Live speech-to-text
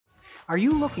Are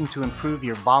you looking to improve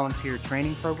your volunteer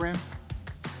training program?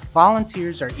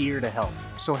 Volunteers are eager to help,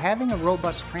 so having a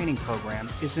robust training program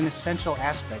is an essential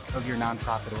aspect of your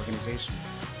nonprofit organization.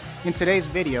 In today's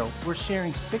video, we're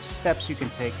sharing 6 steps you can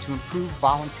take to improve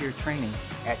volunteer training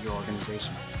at your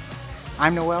organization.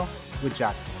 I'm Noel with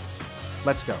Jotform.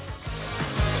 Let's go.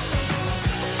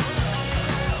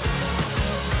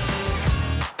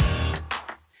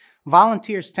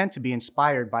 Volunteers tend to be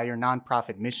inspired by your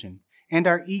nonprofit mission and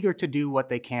are eager to do what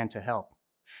they can to help.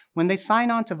 When they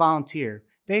sign on to volunteer,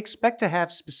 they expect to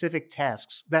have specific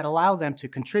tasks that allow them to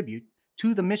contribute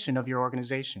to the mission of your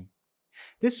organization.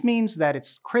 This means that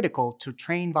it's critical to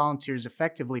train volunteers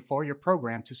effectively for your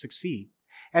program to succeed,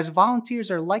 as volunteers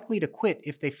are likely to quit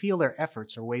if they feel their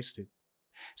efforts are wasted.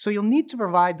 So you'll need to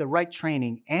provide the right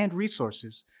training and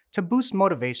resources to boost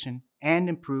motivation and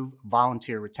improve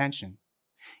volunteer retention.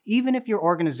 Even if your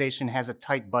organization has a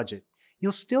tight budget,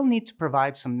 you'll still need to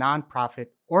provide some nonprofit,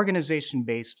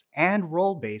 organization-based, and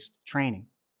role-based training.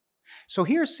 So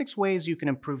here are 6 ways you can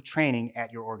improve training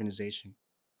at your organization.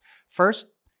 First,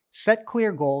 set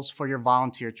clear goals for your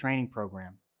volunteer training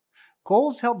program.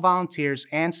 Goals help volunteers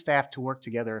and staff to work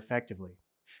together effectively.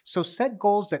 So set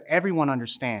goals that everyone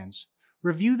understands,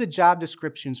 review the job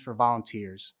descriptions for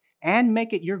volunteers, and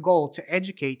make it your goal to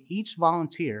educate each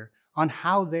volunteer on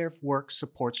how their work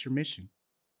supports your mission.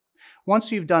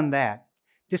 Once you've done that,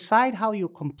 decide how you'll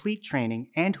complete training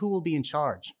and who will be in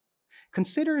charge.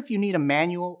 Consider if you need a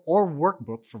manual or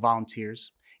workbook for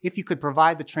volunteers, if you could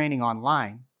provide the training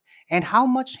online, and how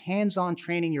much hands-on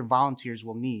training your volunteers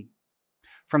will need.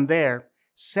 From there,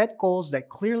 set goals that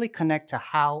clearly connect to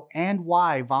how and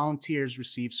why volunteers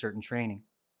receive certain training.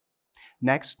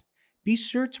 Next, be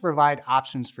sure to provide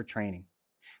options for training.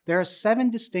 There are 7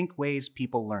 distinct ways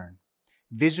people learn: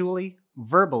 visually,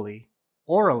 verbally,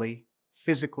 orally,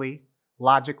 physically,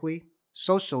 logically,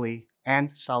 socially, and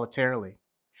solitarily.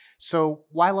 So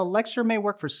while a lecture may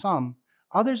work for some,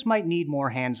 others might need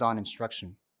more hands-on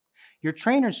instruction. Your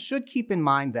trainers should keep in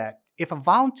mind that if a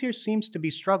volunteer seems to be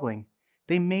struggling,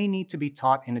 they may need to be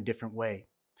taught in a different way.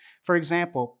 For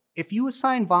example, if you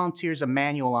assign volunteers a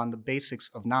manual on the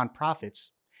basics of nonprofits,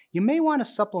 you may want to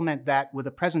supplement that with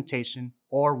a presentation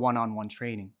or one-on-one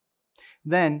training.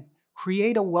 Then,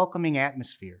 create a welcoming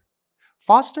atmosphere.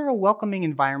 Foster a welcoming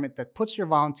environment that puts your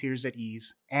volunteers at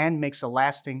ease and makes a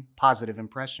lasting, positive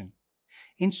impression.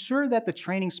 Ensure that the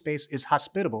training space is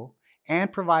hospitable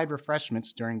and provide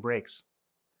refreshments during breaks.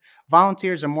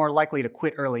 Volunteers are more likely to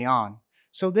quit early on,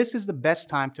 so this is the best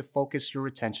time to focus your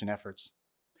retention efforts.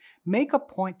 Make a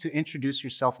point to introduce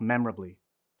yourself memorably.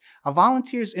 A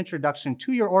volunteer's introduction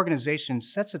to your organization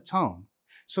sets a tone,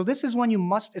 so this is when you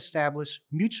must establish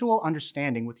mutual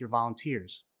understanding with your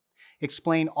volunteers.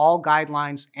 Explain all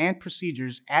guidelines and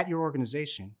procedures at your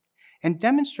organization, and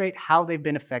demonstrate how they've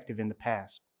been effective in the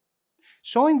past.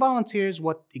 Showing volunteers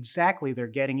what exactly they're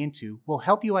getting into will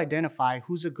help you identify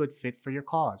who's a good fit for your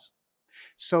cause.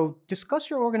 So discuss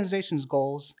your organization's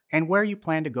goals and where you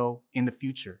plan to go in the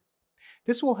future.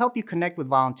 This will help you connect with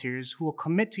volunteers who will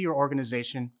commit to your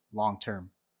organization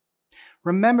long-term.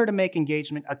 Remember to make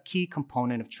engagement a key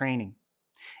component of training.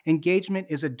 Engagement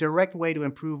is a direct way to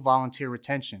improve volunteer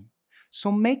retention,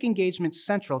 so make engagement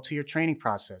central to your training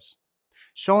process.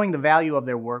 Showing the value of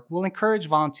their work will encourage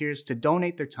volunteers to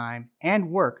donate their time and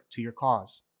work to your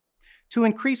cause. To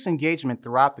increase engagement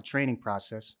throughout the training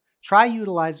process, try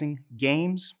utilizing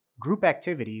games, group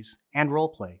activities, and role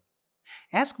play.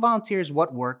 Ask volunteers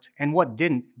what worked and what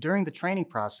didn't during the training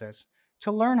process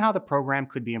to learn how the program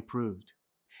could be improved.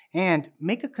 And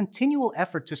make a continual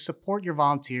effort to support your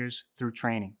volunteers through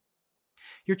training.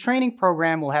 Your training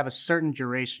program will have a certain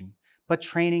duration, but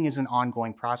training is an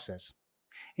ongoing process.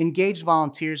 Engaged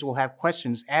volunteers will have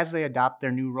questions as they adopt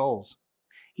their new roles.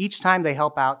 Each time they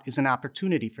help out is an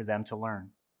opportunity for them to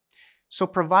learn. So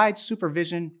provide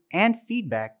supervision and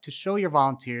feedback to show your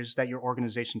volunteers that your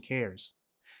organization cares.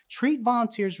 Treat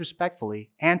volunteers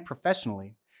respectfully and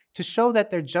professionally to show that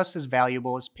they're just as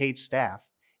valuable as paid staff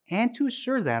and to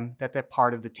assure them that they're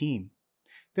part of the team.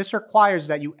 This requires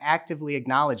that you actively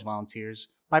acknowledge volunteers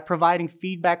by providing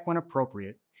feedback when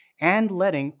appropriate and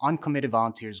letting uncommitted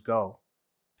volunteers go.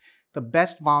 The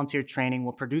best volunteer training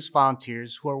will produce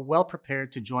volunteers who are well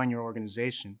prepared to join your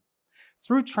organization.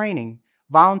 Through training,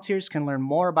 volunteers can learn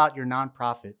more about your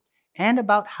nonprofit and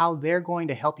about how they're going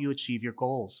to help you achieve your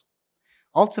goals.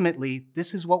 Ultimately,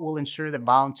 this is what will ensure that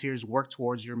volunteers work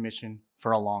towards your mission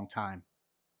for a long time.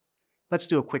 Let's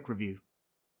do a quick review.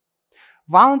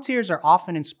 Volunteers are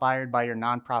often inspired by your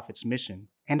nonprofit's mission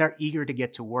and are eager to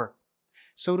get to work.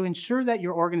 So to ensure that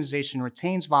your organization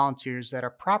retains volunteers that are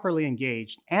properly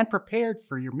engaged and prepared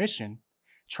for your mission,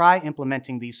 Try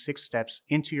implementing these 6 steps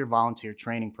into your volunteer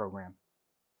training program.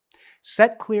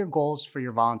 Set clear goals for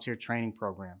your volunteer training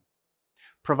program.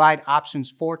 Provide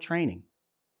options for training.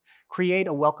 Create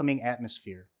a welcoming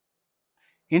atmosphere.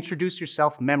 Introduce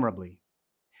yourself memorably.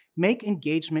 Make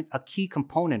engagement a key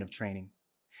component of training.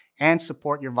 And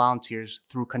support your volunteers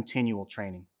through continual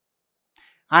training.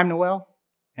 I'm Noel,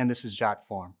 and this is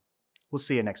Jotform. We'll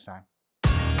see you next time.